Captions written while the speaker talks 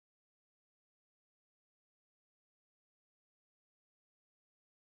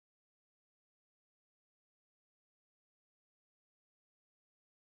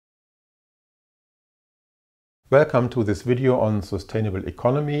Welcome to this video on sustainable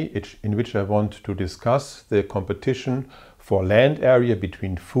economy, in which I want to discuss the competition for land area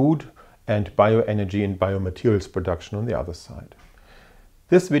between food and bioenergy and biomaterials production on the other side.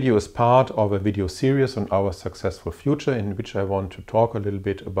 This video is part of a video series on our successful future, in which I want to talk a little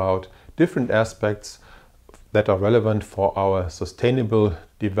bit about different aspects that are relevant for our sustainable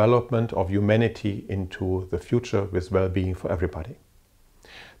development of humanity into the future with well-being for everybody.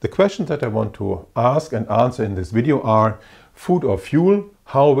 The questions that I want to ask and answer in this video are: food or fuel?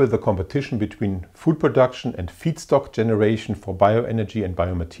 How will the competition between food production and feedstock generation for bioenergy and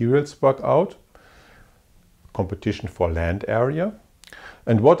biomaterials work out? Competition for land area?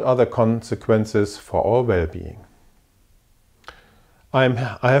 And what are the consequences for our well-being? I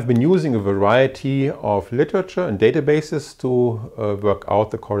have been using a variety of literature and databases to work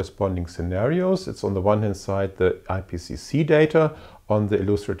out the corresponding scenarios. It's on the one hand side the IPCC data on the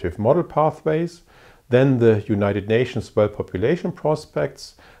illustrative model pathways, then the United Nations World Population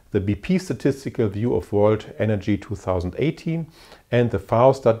Prospects, the BP Statistical View of World Energy 2018, and the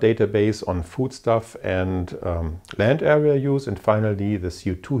FAO-STAT database on foodstuff and land area use, and finally the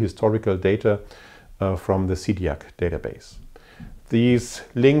CO2 historical data from the CDIAC database. These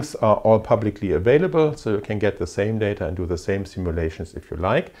links are all publicly available, so you can get the same data and do the same simulations if you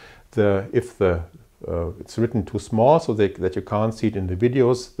like. It's written too small so that you can't see it in the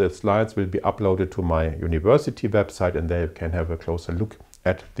videos, the slides will be uploaded to my university website, and there you can have a closer look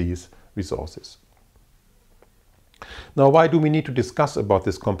at these resources. Now, why do we need to discuss about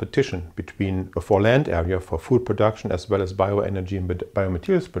this competition for land area for food production as well as bioenergy and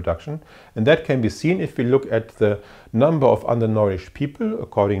biomaterials production? And that can be seen if we look at the number of undernourished people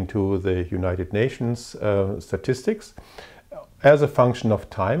according to the United Nations statistics as a function of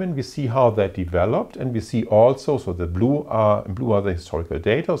time, and we see how that developed, and we see also, so the blue are the historical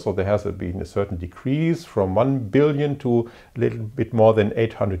data, so there has been a certain decrease from 1 billion to a little bit more than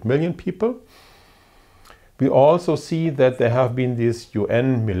 800 million people. We also see that there have been these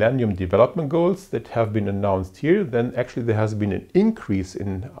UN Millennium Development Goals that have been announced here. Then actually there has been an increase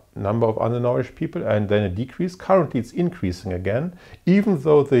in number of undernourished people and then a decrease. Currently it's increasing again, even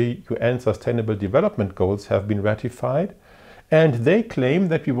though the UN Sustainable Development Goals have been ratified. And they claim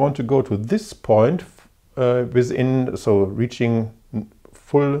that we want to go to this point reaching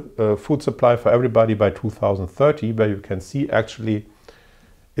full food supply for everybody by 2030, where you can see actually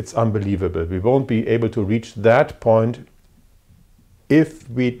it's unbelievable. We won't be able to reach that point if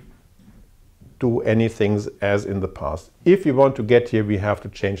we do anything as in the past. If we want to get here, we have to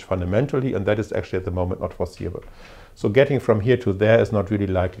change fundamentally, and that is actually at the moment not foreseeable. So getting from here to there is not really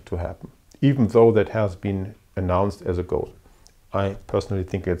likely to happen, even though that has been announced as a goal. I personally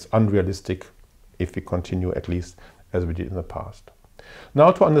think it's unrealistic if we continue at least as we did in the past.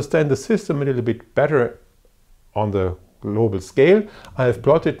 Now, to understand the system a little bit better on the global scale, I have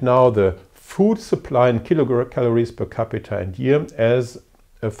plotted now the food supply in kilocalories per capita and year as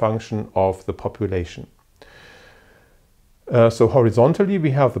a function of the population. So horizontally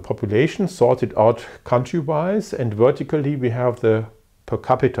we have the population sorted out country-wise, and vertically we have the per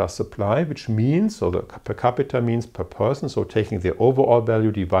capita supply, which means, so the per capita means per person, so taking the overall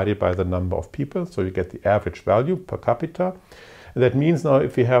value divided by the number of people, so you get the average value per capita. And that means now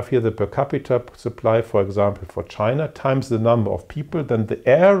if we have here the per capita supply, for example, for China, times the number of people, then the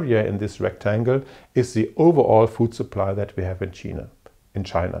area in this rectangle is the overall food supply that we have in China.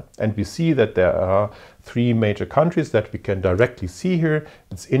 And we see that there are three major countries that we can directly see here.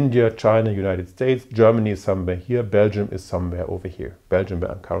 It's India, China, United States. Germany is somewhere here. Belgium is somewhere over here. Belgium,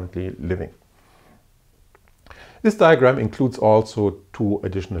 where I'm currently living. This diagram includes also two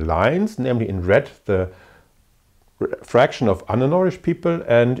additional lines, namely in red the fraction of undernourished people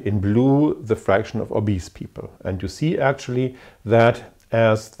and in blue the fraction of obese people. And you see actually that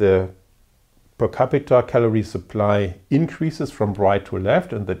as the per capita calorie supply increases from right to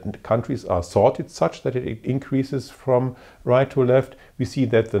left, and the countries are sorted such that it increases from right to left, we see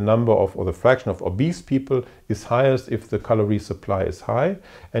that the number of, or the fraction of obese people is highest if the calorie supply is high,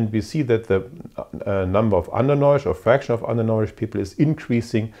 and we see that the number of undernourished or fraction of undernourished people is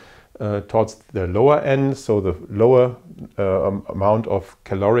increasing towards the lower end, so the lower amount of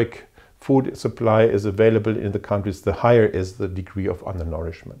caloric food supply is available in the countries, the higher is the degree of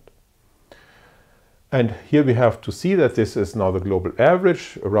undernourishment. And here we have to see that this is now the global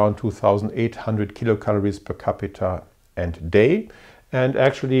average, around 2,800 kilocalories per capita and day. And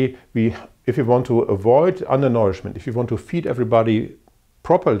actually, if we want to avoid undernourishment, if you want to feed everybody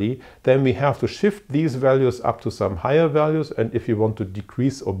properly, then we have to shift these values up to some higher values. And if you want to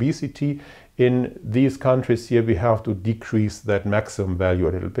decrease obesity in these countries here, we have to decrease that maximum value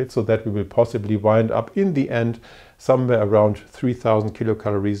a little bit, so that we will possibly wind up in the end somewhere around 3,000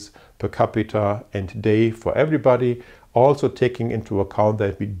 kilocalories per capita and day for everybody, also taking into account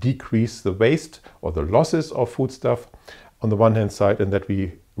that we decrease the waste or the losses of foodstuff on the one hand side, and that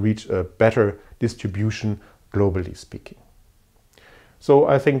we reach a better distribution globally speaking. So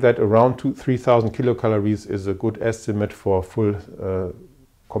I think that around 3,000 kilocalories is a good estimate for full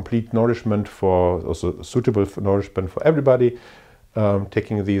complete nourishment, for also suitable for nourishment for everybody,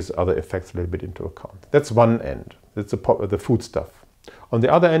 taking these other effects a little bit into account. That's one end. That's the food stuff. On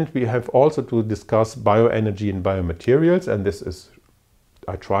the other end, we have also to discuss bioenergy and biomaterials, and this is,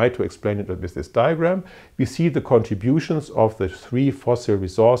 I try to explain it with this diagram. We see the contributions of the three fossil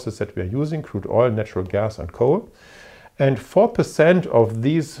resources that we are using: crude oil, natural gas, and coal. And 4% of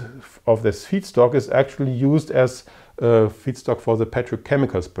this feedstock is actually used as feedstock for the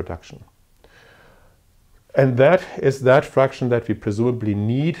petrochemicals production. And that is that fraction that we presumably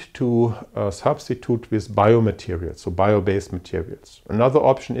need to substitute with biomaterials, so bio-based materials. Another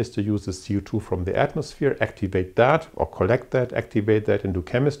option is to use the CO2 from the atmosphere, activate that or collect that, activate that, and do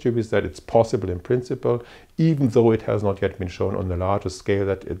chemistry with that. It's possible in principle, even though it has not yet been shown on the larger scale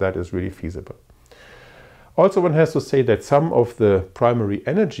that that is really feasible. Also, one has to say that some of the primary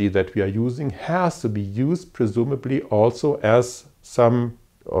energy that we are using has to be used presumably also as some,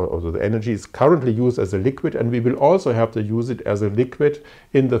 or the energy is currently used as a liquid, and we will also have to use it as a liquid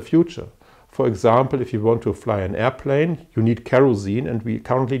in the future. For example, if you want to fly an airplane, you need kerosene, and we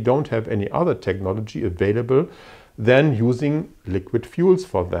currently don't have any other technology available than using liquid fuels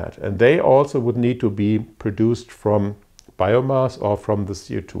for that. And they also would need to be produced from biomass or from the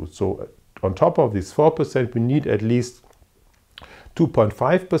CO2. So on top of this 4%, we need at least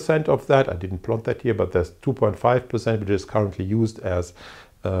 2.5% of that. I didn't plot that here, but there's 2.5% which is currently used as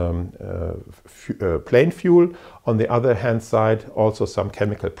plane fuel. On the other hand side, also some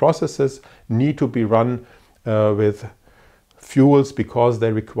chemical processes need to be run with fuels because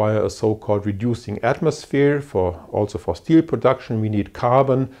they require a so-called reducing atmosphere. Also for steel production, we need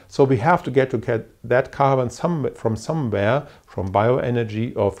carbon. So we have to get that carbon from somewhere, from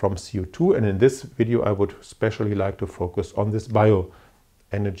bioenergy or from CO2. And in this video, I would especially like to focus on this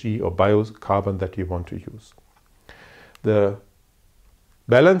bioenergy or biocarbon that you want to use. The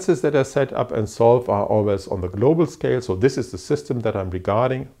balances that are set up and solved are always on the global scale. So this is the system that I'm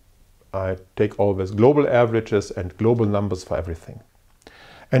regarding. I take always global averages and global numbers for everything.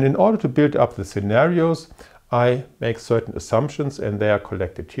 And in order to build up the scenarios, I make certain assumptions, and they are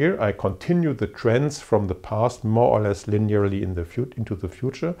collected here. I continue the trends from the past more or less linearly into the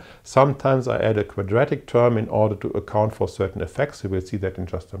future. Sometimes I add a quadratic term in order to account for certain effects. We will see that in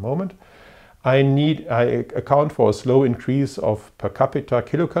just a moment. I account for a slow increase of per capita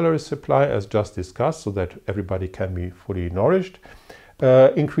kilocalorie supply, as just discussed, so that everybody can be fully nourished.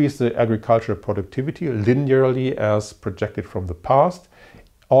 Increase the agricultural productivity linearly as projected from the past.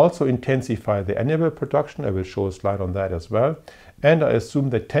 Also intensify the animal production. I will show a slide on that as well. And I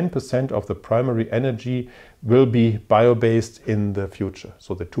assume that 10% of the primary energy will be bio-based in the future.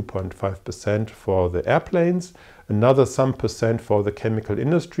 So the 2.5% for the airplanes, another some percent for the chemical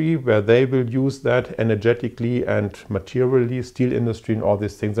industry, where they will use that energetically and materially, steel industry and all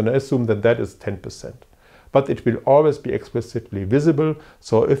these things. And I assume that that is 10%. But it will always be explicitly visible.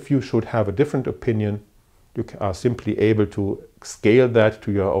 So if you should have a different opinion, you are simply able to scale that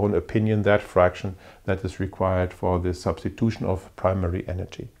to your own opinion, that fraction that is required for the substitution of primary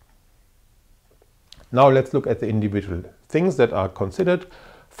energy. Now let's look at the individual things that are considered.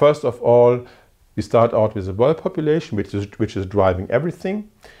 First of all, we start out with the world population, which is driving everything.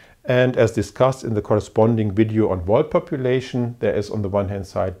 And as discussed in the corresponding video on world population, there is on the one hand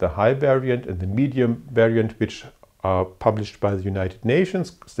side the high variant and the medium variant, which are published by the United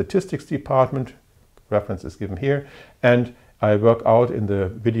Nations Statistics Department. Reference is given here. And I work out in the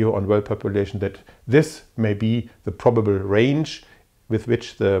video on world population that this may be the probable range with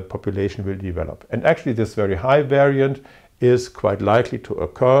which the population will develop. And actually this very high variant is quite likely to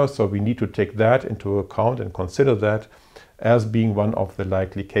occur. So we need to take that into account and consider that as being one of the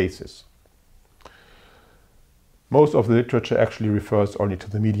likely cases. Most of the literature actually refers only to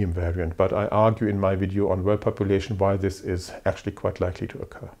the medium variant, but I argue in my video on world population why this is actually quite likely to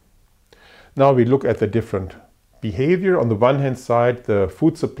occur. Now we look at the different behavior. On the one hand side, the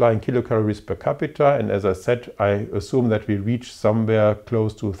food supply in kilocalories per capita, and as I said, I assume that we reach somewhere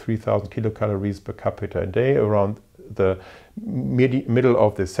close to 3,000 kilocalories per capita a day around the middle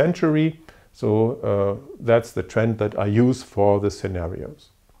of the century. So that's the trend that I use for the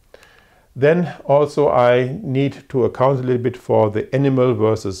scenarios. Then also I need to account a little bit for the animal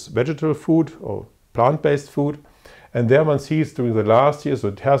versus vegetable food or plant-based food. And there one sees during the last year, so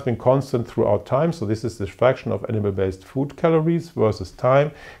it has been constant throughout time. So this is the fraction of animal-based food calories versus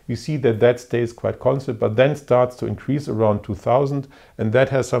time. We see that that stays quite constant, but then starts to increase around 2000. And that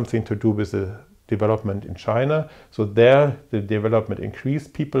has something to do with the development in China. So there the development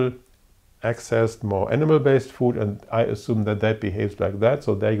increased. People accessed more animal-based food, and I assume that that behaves like that.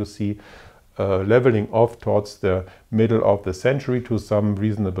 So there you see leveling off towards the middle of the century to some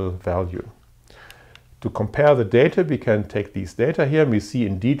reasonable value. To compare the data, we can take these data here, and we see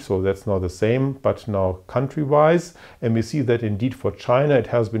indeed, so that's not the same, but now country-wise, and we see that indeed for China it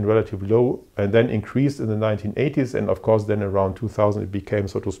has been relatively low and then increased in the 1980s, and of course then around 2000 it became,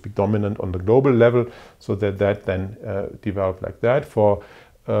 so to speak, dominant on the global level, so that then developed like that. For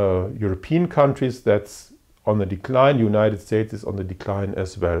European countries, that's on the decline. United States is on the decline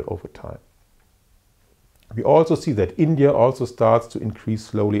as well over time. We also see that India also starts to increase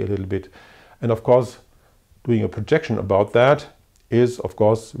slowly a little bit, and of course doing a projection about that is, of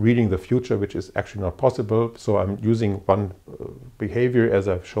course, reading the future, which is actually not possible. So I'm using one behavior, as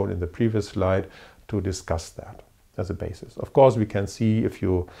I've shown in the previous slide, to discuss that as a basis. Of course, we can see if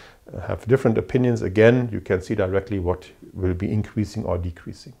you have different opinions, again, you can see directly what will be increasing or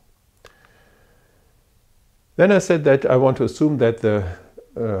decreasing. Then I said that I want to assume that the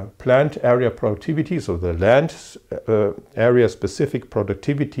plant area productivity, so the land area specific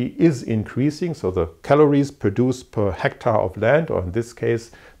productivity is increasing, so the calories produced per hectare of land, or in this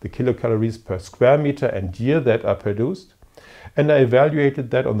case the kilocalories per square meter and year that are produced. And I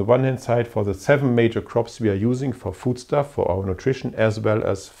evaluated that on the one hand side for the 7 major crops we are using for foodstuff, for our nutrition, as well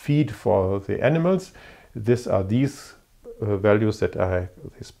as feed for the animals. These are these values that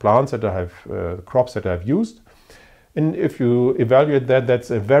these plants that I have, crops that I have used. And if you evaluate that, that's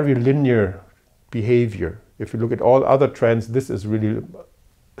a very linear behavior. If you look at all other trends, this is really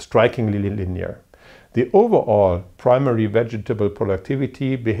strikingly linear. The overall primary vegetable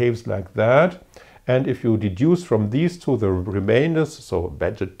productivity behaves like that. And if you deduce from these two the remainders, so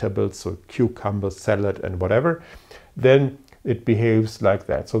vegetables, so cucumbers, salad, and whatever, then it behaves like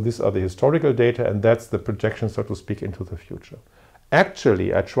that. So these are the historical data, and that's the projection, so to speak, into the future.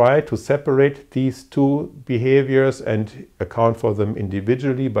 Actually, I try to separate these two behaviors and account for them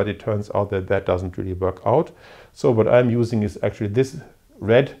individually, but it turns out that that doesn't really work out. So what I'm using is actually this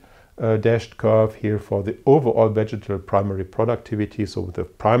red dashed curve here for the overall vegetable primary productivity, so the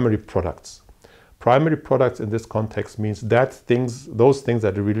primary products. Primary products in this context means that those things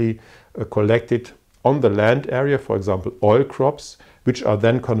that are really collected on the land area, for example, oil crops, which are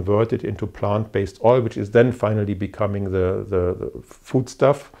then converted into plant-based oil, which is then finally becoming the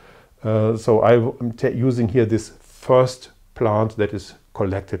foodstuff. So I'm using here this first plant that is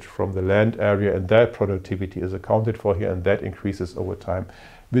collected from the land area, and that productivity is accounted for here, and that increases over time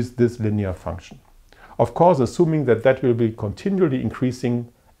with this linear function. Of course, assuming that that will be continually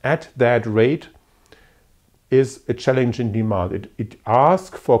increasing at that rate is a challenge in demand. It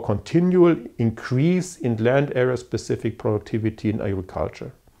asks for continual increase in land area specific productivity in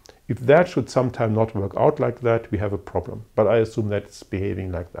agriculture. If that should sometime not work out like that, we have a problem. But I assume that it's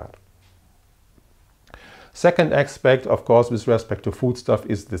behaving like that. Second aspect, of course, with respect to foodstuff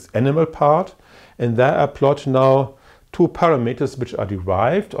is this animal part. And there I plot now two parameters which are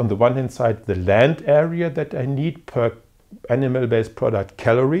derived. On the one hand side, the land area that I need per animal-based product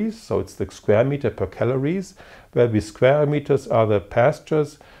calories, so it's the square meter per calories, where the square meters are the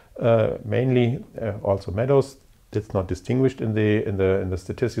pastures, mainly also meadows. It's not distinguished in the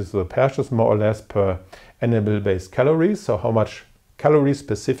statistics of the pastures, more or less per animal-based calories. So how much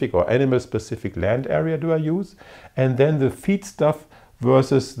calorie-specific or animal-specific land area do I use? And then the feed stuff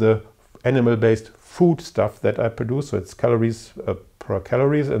versus the animal-based food stuff that I produce. So it's calories per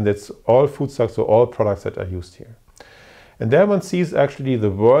calories, and that's all food stuff, so all products that are used here. And there one sees actually the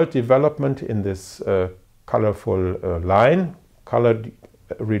world development in this colorful line, colored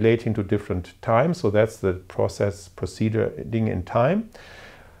relating to different times. So that's the proceeding in time.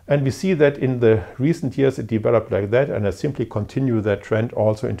 And we see that in the recent years it developed like that, and I simply continue that trend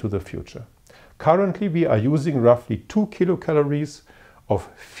also into the future. Currently we are using roughly 2 kilocalories of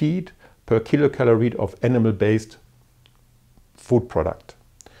feed per kilocalorie of animal-based food product.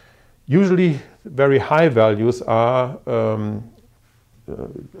 Usually very high values are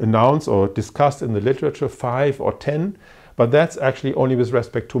announced or discussed in the literature, 5 or 10, but that's actually only with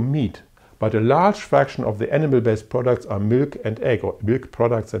respect to meat. But a large fraction of the animal-based products are milk and egg, or milk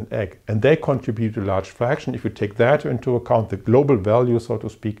products and egg, and they contribute a large fraction. If you take that into account, the global value, so to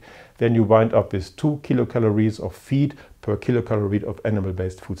speak, then you wind up with 2 kilocalories of feed per kilocalorie of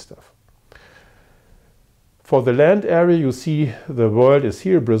animal-based foodstuff. For the land area, you see the world is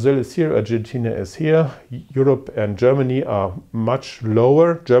here, Brazil is here, Argentina is here, Europe and Germany are much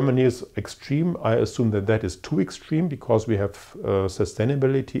lower. Germany is extreme. I assume that that is too extreme because we have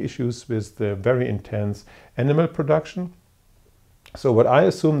sustainability issues with the very intense animal production. So what I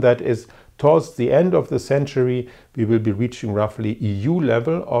assume that is towards the end of the century, we will be reaching roughly EU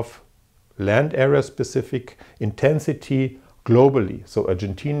level of land area specific intensity globally. So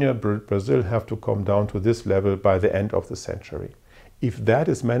Argentina, Brazil have to come down to this level by the end of the century. If that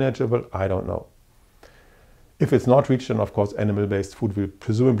is manageable, I don't know. If it's not reached, then of course animal-based food will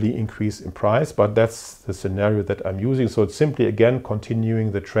presumably increase in price, but that's the scenario that I'm using. So it's simply again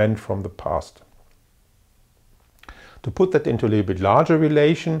continuing the trend from the past. To put that into a little bit larger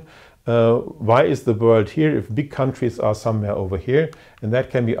relation, why is the world here if big countries are somewhere over here? And that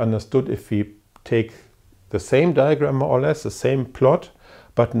can be understood if we take the same diagram, more or less, the same plot,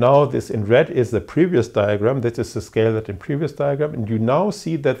 but now this in red is the previous diagram. That is the scale that in previous diagram. And you now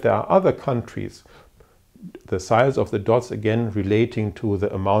see that there are other countries, the size of the dots again relating to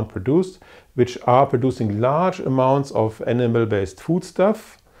the amount produced, which are producing large amounts of animal-based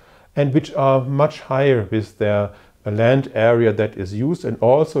foodstuff and which are much higher with their land area that is used, and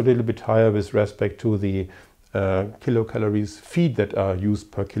also a little bit higher with respect to the kilocalories feed that are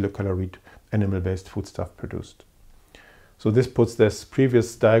used per kilocalorie animal-based foodstuff produced. So this puts this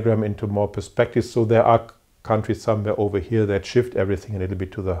previous diagram into more perspective. So there are countries somewhere over here that shift everything a little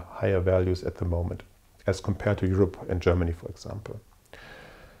bit to the higher values at the moment, as compared to Europe and Germany, for example.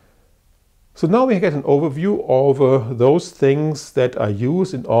 So now we get an overview over those things that are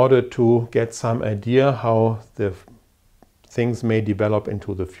used in order to get some idea how the things may develop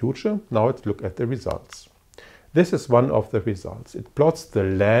into the future. Now let's look at the results. This is one of the results. It plots the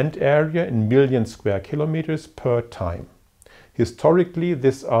land area in million square kilometers per time. Historically,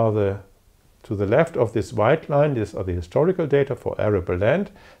 these are to the left of this white line, these are the historical data for arable land,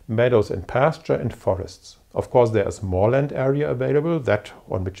 meadows and pasture and forests. Of course, there is more land area available, that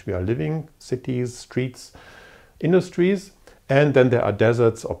on which we are living, cities, streets, industries. And then there are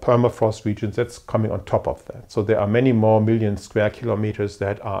deserts or permafrost regions that's coming on top of that. So there are many more million square kilometers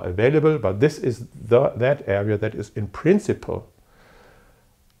that are available, but this is that area that is in principle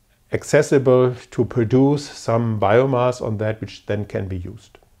accessible to produce some biomass on that, which then can be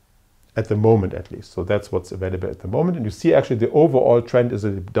used. At the moment, at least. So that's what's available at the moment. And you see actually the overall trend is a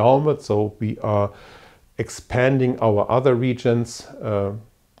little downward. So we are expanding our other regions,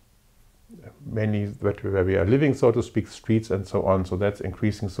 mainly where we are living, so to speak, streets and so on. So that's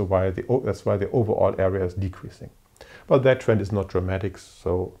increasing. So that's why the overall area is decreasing. But that trend is not dramatic,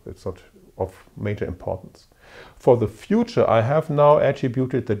 so it's not of major importance. For the future, I have now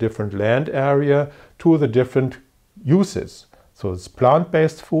attributed the different land area to the different uses. So it's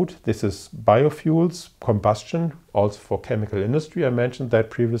plant-based food, this is biofuels, combustion, also for chemical industry. I mentioned that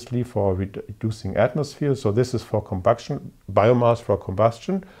previously for reducing atmosphere. So this is for combustion, biomass for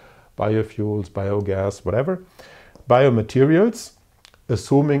combustion, biofuels, biogas, whatever. Biomaterials,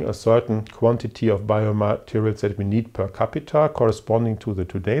 assuming a certain quantity of biomaterials that we need per capita corresponding to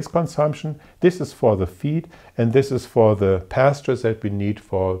today's consumption. This is for the feed, and this is for the pastures that we need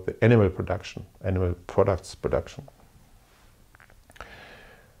for the animal production, animal products production.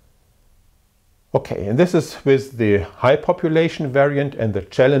 Okay, and this is with the high population variant and the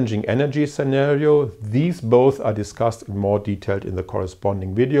challenging energy scenario. These both are discussed in more detail in the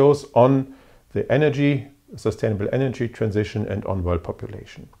corresponding videos on the energy, sustainable energy transition and on world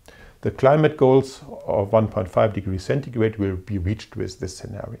population. The climate goals of 1.5 degrees centigrade will be reached with this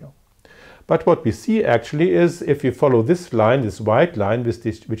scenario. But what we see actually is, if you follow this line, this white line,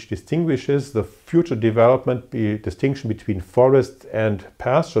 which distinguishes the future development, the distinction between forest and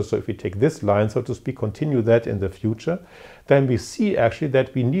pasture. So if we take this line, so to speak, continue that in the future, then we see actually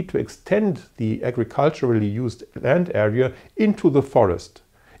that we need to extend the agriculturally used land area into the forest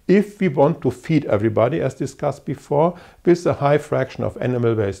if we want to feed everybody, as discussed before, with a high fraction of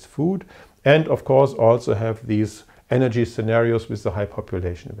animal-based food, and of course also have these energy scenarios with the high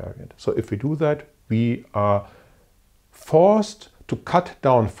population variant. So if we do that, we are forced to cut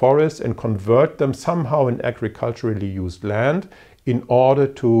down forests and convert them somehow in agriculturally used land in order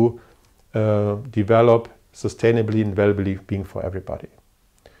to develop sustainably and well-being for everybody.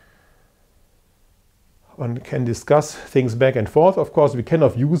 One can discuss things back and forth. Of course, we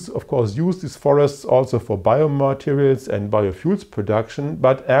cannot use these forests also for biomaterials and biofuels production,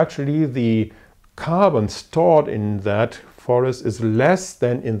 but actually the carbon stored in that forest is less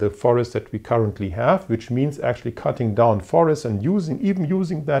than in the forest that we currently have, which means actually cutting down forests and even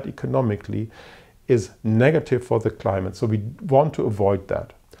using that economically is negative for the climate. So we want to avoid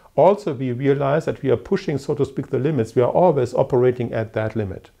that. Also, we realize that we are pushing, so to speak, the limits. We are always operating at that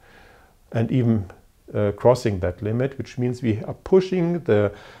limit and even crossing that limit, which means we are pushing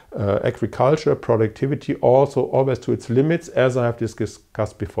the agriculture productivity also always to its limits, as I have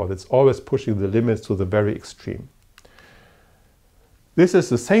discussed before. It's always pushing the limits to the very extreme. This is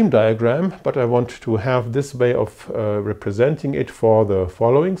the same diagram, but I want to have this way of representing it for the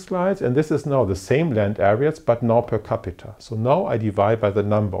following slides. And this is now the same land areas, but now per capita. So now I divide by the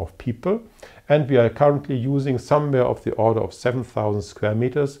number of people, and we are currently using somewhere of the order of 7,000 square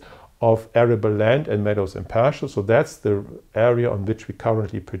meters of arable land and meadows and pastures. So that's the area on which we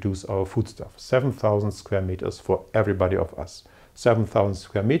currently produce our foodstuff. 7,000 square meters for everybody of us. 7,000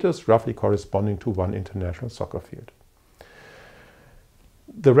 square meters, roughly corresponding to one international soccer field.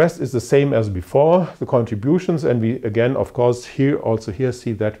 The rest is the same as before, the contributions, and we again, of course, here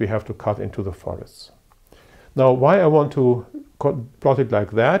see that we have to cut into the forests. Now, why I want to plot it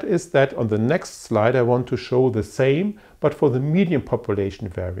like that is that on the next slide I want to show the same, but for the median population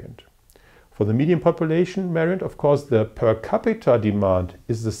variant. For the median population variant, of course, the per capita demand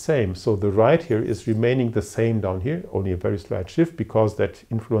is the same. So the right here is remaining the same down here, only a very slight shift because that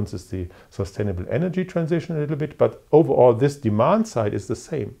influences the sustainable energy transition a little bit. But overall, this demand side is the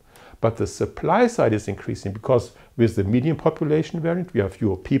same. But the supply side is increasing because with the median population variant, we have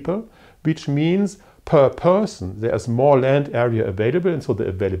fewer people, which means per person, there's more land area available. And so the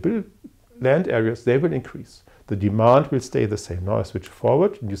available land areas, they will increase. The demand will stay the same. Now I switch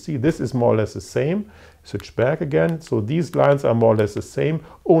forward, and you see this is more or less the same. Switch back again. So these lines are more or less the same,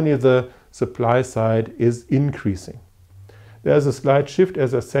 only the supply side is increasing. There's a slight shift,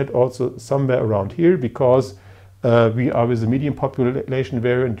 as I said, also somewhere around here, because we are with the median population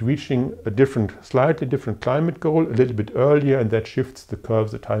variant reaching a slightly different climate goal a little bit earlier, and that shifts the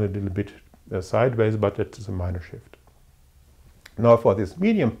curves a tiny little bit sideways, but that is a minor shift. Now for this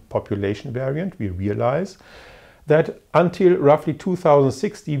median population variant, we realize that until roughly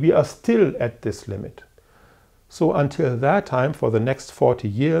 2060, we are still at this limit. So until that time, for the next 40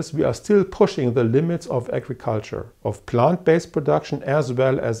 years, we are still pushing the limits of agriculture, of plant-based production as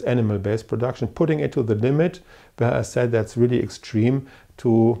well as animal-based production, putting it to the limit where I said that's really extreme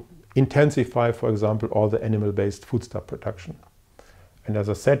to intensify, for example, all the animal-based foodstuff production. And as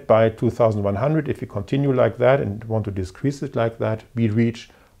I said, by 2100, if we continue like that and want to decrease it like that, we reach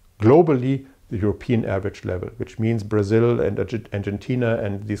globally the European average level, which means Brazil and Argentina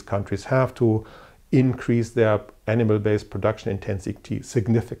and these countries have to increase their animal-based production intensity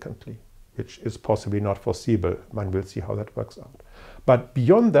significantly, which is possibly not foreseeable. One will see how that works out. But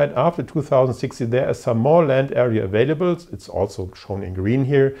beyond that, after 2060, there is some more land area available. It's also shown in green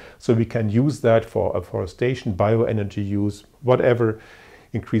here. So we can use that for afforestation, bioenergy use, whatever,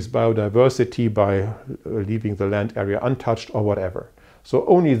 increase biodiversity by leaving the land area untouched or whatever. So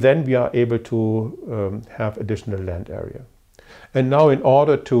only then we are able to have additional land area. And now in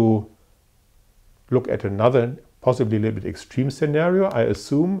order to look at another possibly a little bit extreme scenario, I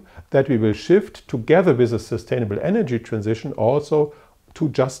assume that we will shift together with a sustainable energy transition also to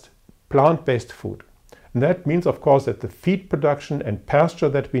just plant-based food. And that means, of course, that the feed production and pasture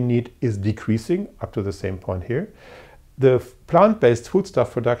that we need is decreasing up to the same point here. The plant-based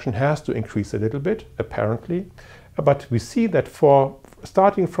foodstuff production has to increase a little bit, apparently. But we see that for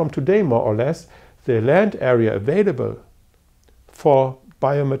starting from today, more or less, the land area available for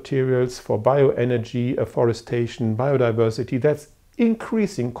biomaterials, for bioenergy, afforestation, biodiversity, that's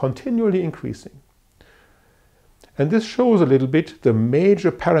increasing, continually increasing. And this shows a little bit the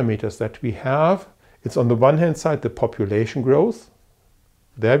major parameters that we have. It's on the one hand side, the population growth.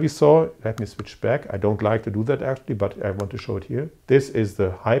 There we saw, let me switch back. I don't like to do that actually, but I want to show it here. This is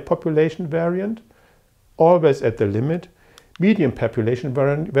the high population variant, always at the limit. Medium population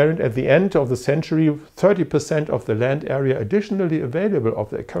variant at the end of the century, 30% of the land area additionally available of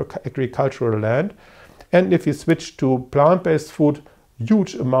the agricultural land. And if you switch to plant-based food,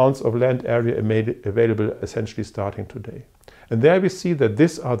 huge amounts of land area available essentially starting today. And there we see that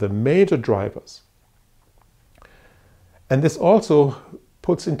these are the major drivers. And this also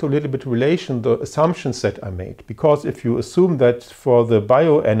puts into a little bit relation the assumptions that I made. Because if you assume that for the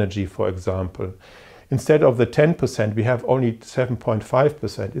bioenergy, for example, instead of the 10%, we have only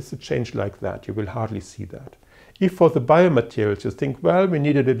 7.5%. It's a change like that. You will hardly see that. If for the biomaterials you think, well, we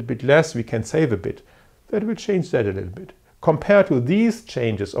need a little bit less, we can save a bit, that will change that a little bit. Compared to these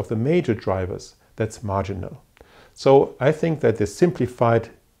changes of the major drivers, that's marginal. So I think that the simplified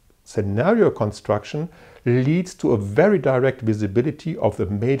scenario construction leads to a very direct visibility of the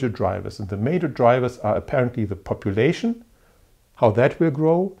major drivers. And the major drivers are apparently the population, how that will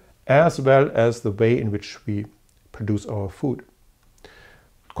grow, as well as the way in which we produce our food.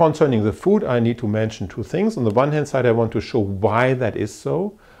 concerning the food, I need to mention two things. On the one hand side, I want to show why that is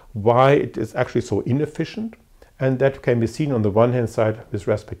so, why it is actually so inefficient. And that can be seen on the one hand side with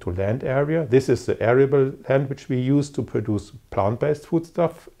respect to land area. This is the arable land which we use to produce plant-based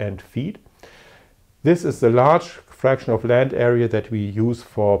foodstuff and feed. This is the large fraction of land area that we use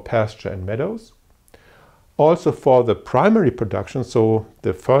for pasture and meadows. Also for the primary production, so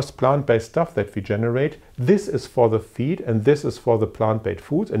the first plant-based stuff that we generate, this is for the feed and this is for the plant-based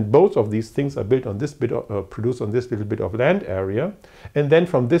foods, and both of these things are built on this bit produced on this little bit of land area. And then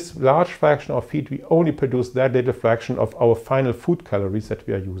from this large fraction of feed, we only produce that little fraction of our final food calories that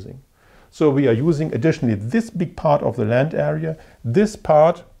we are using. So we are using additionally this big part of the land area, this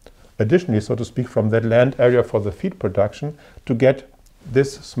part additionally, so to speak, from that land area for the feed production to get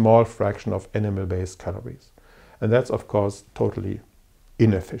this small fraction of animal-based calories. And that's, of course, totally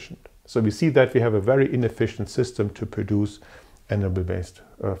inefficient. So we see that we have a very inefficient system to produce animal-based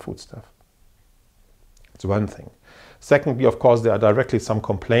foodstuff. That's one thing. Secondly, of course, there are directly some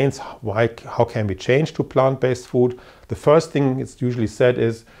complaints. How can we change to plant-based food? The first thing it's usually said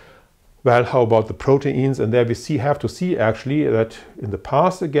is, well, how about the proteins? And there we have to see actually that in the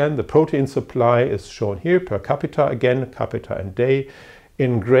past, again, the protein supply is shown here per capita again, capita and day.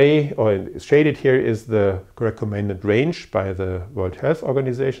 In gray or shaded here is the recommended range by the World Health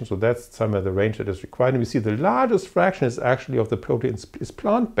Organization. So that's somewhere the range that is required. And we see the largest fraction is actually of the proteins is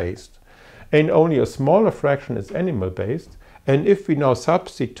plant-based, and only a smaller fraction is animal-based. And if we now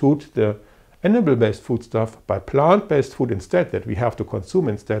substitute the animal-based foodstuff by plant-based food instead, that we have to consume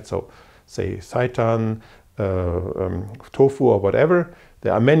instead, so say seitan, tofu or whatever,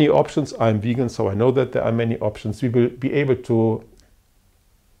 there are many options. I'm vegan, so I know that there are many options. We will be able to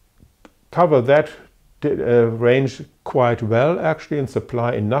cover that range quite well actually and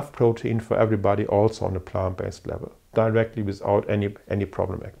supply enough protein for everybody also on a plant-based level, directly without any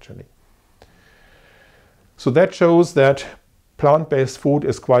problem actually. So that shows that plant-based food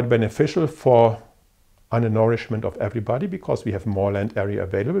is quite beneficial for undernourishment of everybody because we have more land area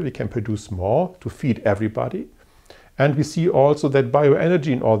available. We can produce more to feed everybody. And we see also that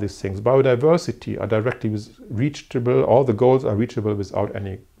bioenergy and all these things, biodiversity, are directly reachable. All the goals are reachable without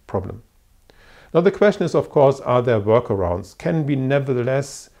any problem. Now the question is, of course, are there workarounds? Can we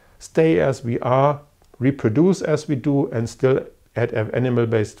nevertheless stay as we are, reproduce as we do, and still add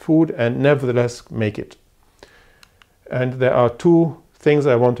animal-based food and nevertheless make it? And there are two things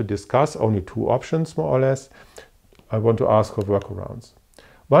I want to discuss, only two options more or less. I want to ask for workarounds.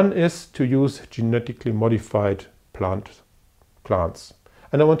 One is to use genetically modified plants.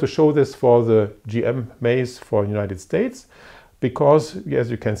 And I want to show this for the GM maize for the United States, because as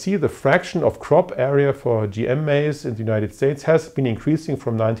you can see, the fraction of crop area for GM maize in the United States has been increasing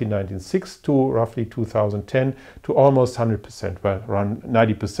from 1996 to roughly 2010 to almost 100%, well, around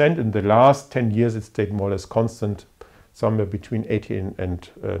 90%. In the last 10 years, it stayed more or less constant, somewhere between 80 and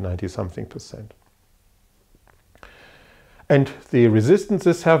 90-something%. And the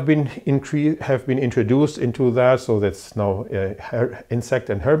resistances have been introduced into that, so that's now insect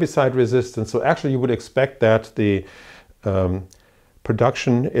and herbicide resistance. So actually you would expect that the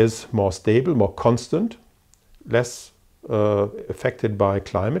production is more stable, more constant, less affected by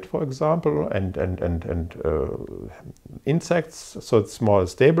climate, for example, and insects. So it's more a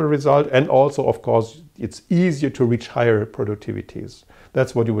stable result. And also, of course, it's easier to reach higher productivities.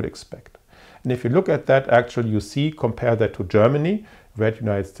 That's what you would expect. And if you look at that, actually, you see, compare that to Germany, red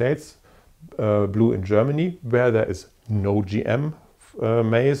United States, blue in Germany, where there is no GM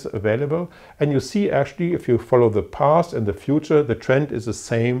maize available. And you see, actually, if you follow the past and the future, the trend is the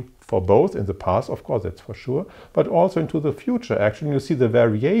same for both. In the past, of course, that's for sure, but also into the future. Actually, you see the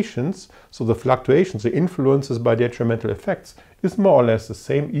variations, so the fluctuations, the influences by detrimental effects is more or less the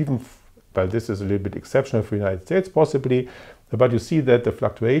same, even, well, this is a little bit exceptional for the United States, possibly, but you see that the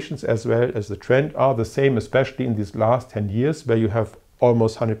fluctuations as well as the trend are the same, especially in these last 10 years, where you have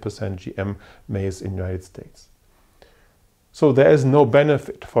almost 100% GM maize in the United States. So there is no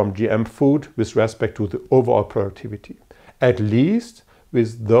benefit from GM food with respect to the overall productivity, at least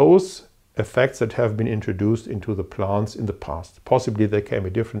with those effects that have been introduced into the plants in the past. Possibly they can be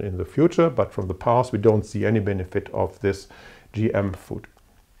different in the future, but from the past we don't see any benefit of this GM food.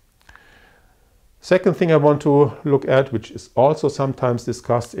 Second thing I want to look at, which is also sometimes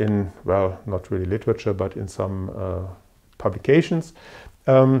discussed in, well, not really literature, but in some publications,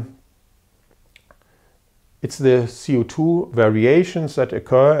 it's the CO2 variations that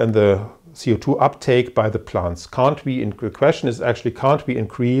occur and the CO2 uptake by the plants. The question is actually, can't we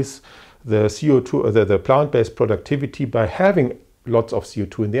increase the CO2, the plant-based productivity by having lots of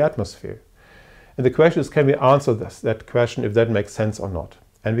CO2 in the atmosphere? And the question is, can we answer that question if that makes sense or not?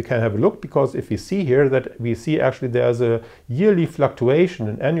 And we can have a look, because if we see here that we see actually there's a yearly fluctuation,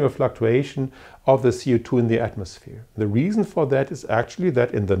 an annual fluctuation of the CO2 in the atmosphere. The reason for that is actually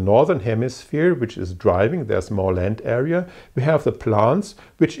that in the northern hemisphere, which is driving, there's more land area, we have the plants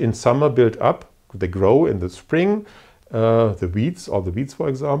which in summer build up, they grow in the spring, the weeds for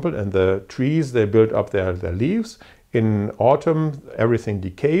example, and the trees, they build up their leaves. In autumn, everything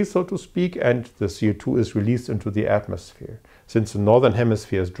decays, so to speak, and the CO2 is released into the atmosphere. Since the northern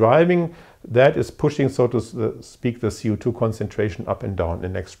hemisphere is driving, that is pushing, so to speak, the CO2 concentration up and down.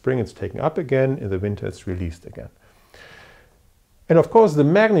 In next spring, it's taken up again. In the winter, it's released again. And of course, the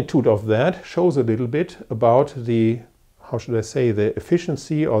magnitude of that shows a little bit about the, how should I say, the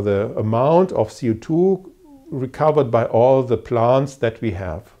efficiency or the amount of CO2 recovered by all the plants that we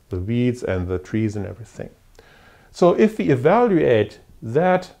have, the weeds and the trees and everything. So if we evaluate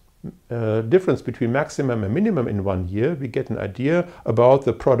that difference between maximum and minimum in 1 year, we get an idea about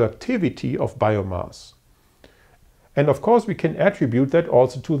the productivity of biomass. And of course, we can attribute that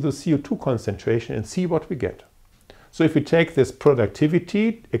also to the CO2 concentration and see what we get. So if we take this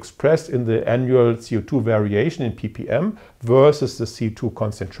productivity expressed in the annual CO2 variation in ppm versus the CO2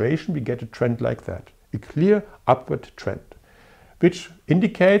 concentration, we get a trend like that, a clear upward trend, which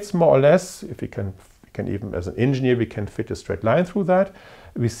indicates more or less, if we can even, as an engineer, we can fit a straight line through that.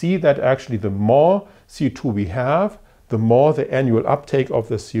 We see that actually the more CO2 we have, the more the annual uptake of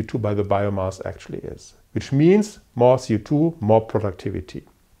the CO2 by the biomass actually is, which means more CO2, more productivity.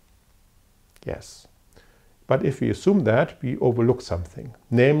 Yes. But if we assume that, we overlook something,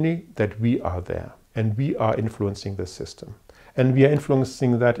 namely that we are there and we are influencing the system. And we are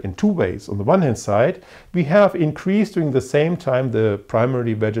influencing that in two ways. On the one hand side, we have increased during the same time the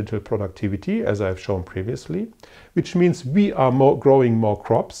primary vegetal productivity, as I've shown previously, which means we are growing more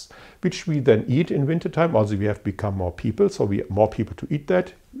crops, which we then eat in wintertime. Also, we have become more people, so we have more people to eat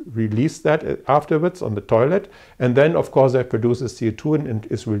that, release that afterwards on the toilet, and then, of course, that produces CO2 and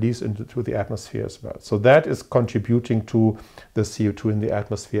is released into the atmosphere as well. So that is contributing to the CO2 in the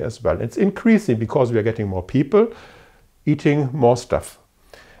atmosphere as well. It's increasing because we are getting more people, eating more stuff.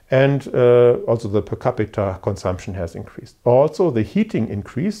 And also the per capita consumption has increased. Also the heating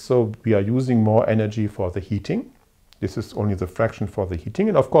increased, so we are using more energy for the heating. This is only the fraction for the heating.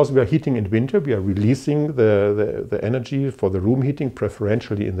 And of course we are heating in winter. We are releasing the energy for the room heating,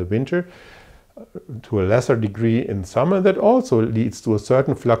 preferentially in the winter, to a lesser degree in summer. That also leads to a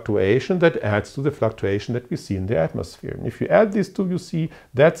certain fluctuation that adds to the fluctuation that we see in the atmosphere. And if you add these two, you see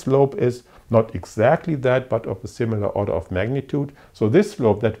that slope is not exactly that, but of a similar order of magnitude. So this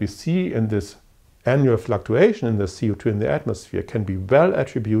slope that we see in this annual fluctuation in the CO2 in the atmosphere can be well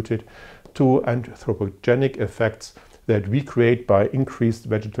attributed to anthropogenic effects that we create by increased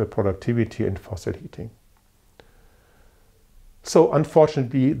vegetal productivity and fossil heating. So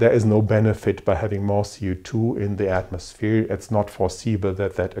unfortunately, there is no benefit by having more CO2 in the atmosphere. It's not foreseeable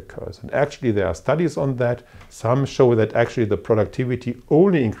that that occurs. And actually, there are studies on that. Some show that actually the productivity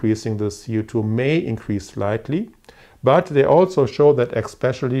only increasing the CO2 may increase slightly. But they also show that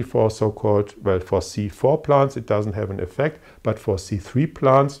especially for so-called, well, for C4 plants, it doesn't have an effect. But for C3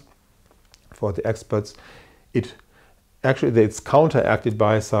 plants, for the experts, it's counteracted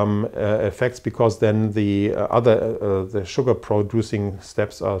by some effects, because then the the sugar producing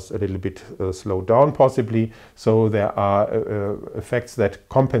steps are a little bit slowed down possibly. So there are effects that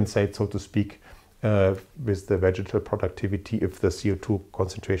compensate, so to speak, with the vegetal productivity if the CO2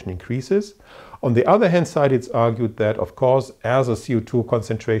 concentration increases. On the other hand side, it's argued that, of course, as the CO2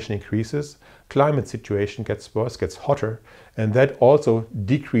 concentration increases, climate situation gets worse, gets hotter, and that also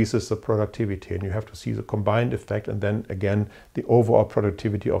decreases the productivity. And you have to see the combined effect, and then again, the overall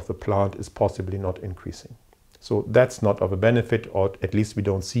productivity of the plant is possibly not increasing. So that's not of a benefit, or at least we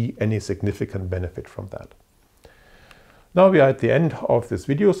don't see any significant benefit from that. Now we are at the end of this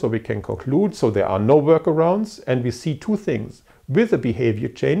video, so we can conclude. So there are no workarounds, and we see two things. With the behavior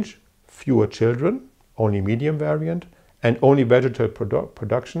change, fewer children, only medium variant, and only vegetal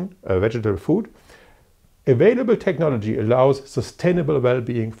production, vegetable food. Available technology allows sustainable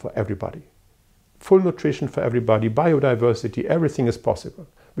well-being for everybody. Full nutrition for everybody, biodiversity, everything is possible.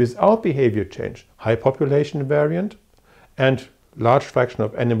 Without behavior change, high population variant, and large fraction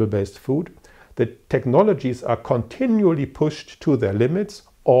of animal-based food, the technologies are continually pushed to their limits,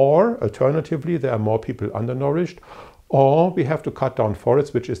 or alternatively, there are more people undernourished, or we have to cut down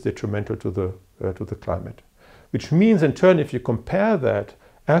forests, which is detrimental to the climate. Which means, in turn, if you compare that,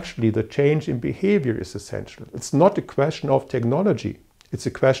 actually the change in behavior is essential. It's not a question of technology. It's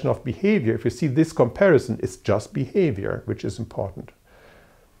a question of behavior. If you see this comparison, it's just behavior, which is important.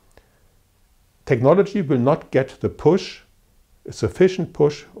 Technology will not get the push a sufficient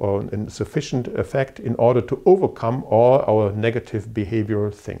push or a sufficient effect in order to overcome all our negative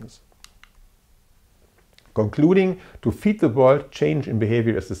behavioral things. Concluding, to feed the world, change in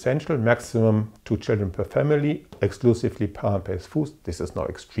behavior is essential. Maximum 2 children per family, exclusively plant-based foods. This is now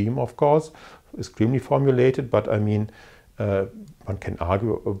extreme, of course, extremely formulated, but I mean, one can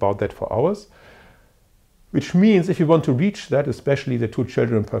argue about that for hours. Which means if you want to reach that, especially the 2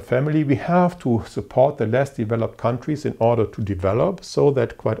 children per family, we have to support the less developed countries in order to develop, so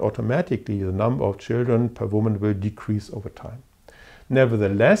that quite automatically the number of children per woman will decrease over time.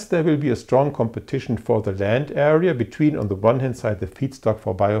 Nevertheless, there will be a strong competition for the land area between, on the one hand side, the feedstock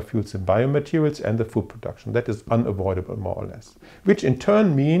for biofuels and biomaterials and the food production. That is unavoidable, more or less. Which in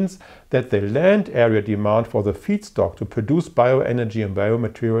turn means that the land area demand for the feedstock to produce bioenergy and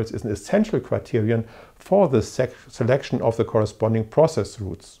biomaterials is an essential criterion for the selection of the corresponding process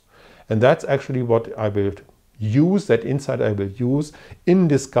routes. And that's actually what I will use, that insight I will use in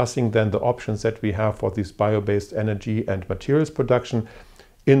discussing then the options that we have for this bio-based energy and materials production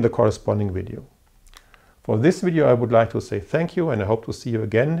in the corresponding video. For this video, I would like to say thank you, and I hope to see you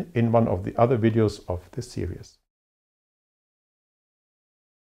again in one of the other videos of this series.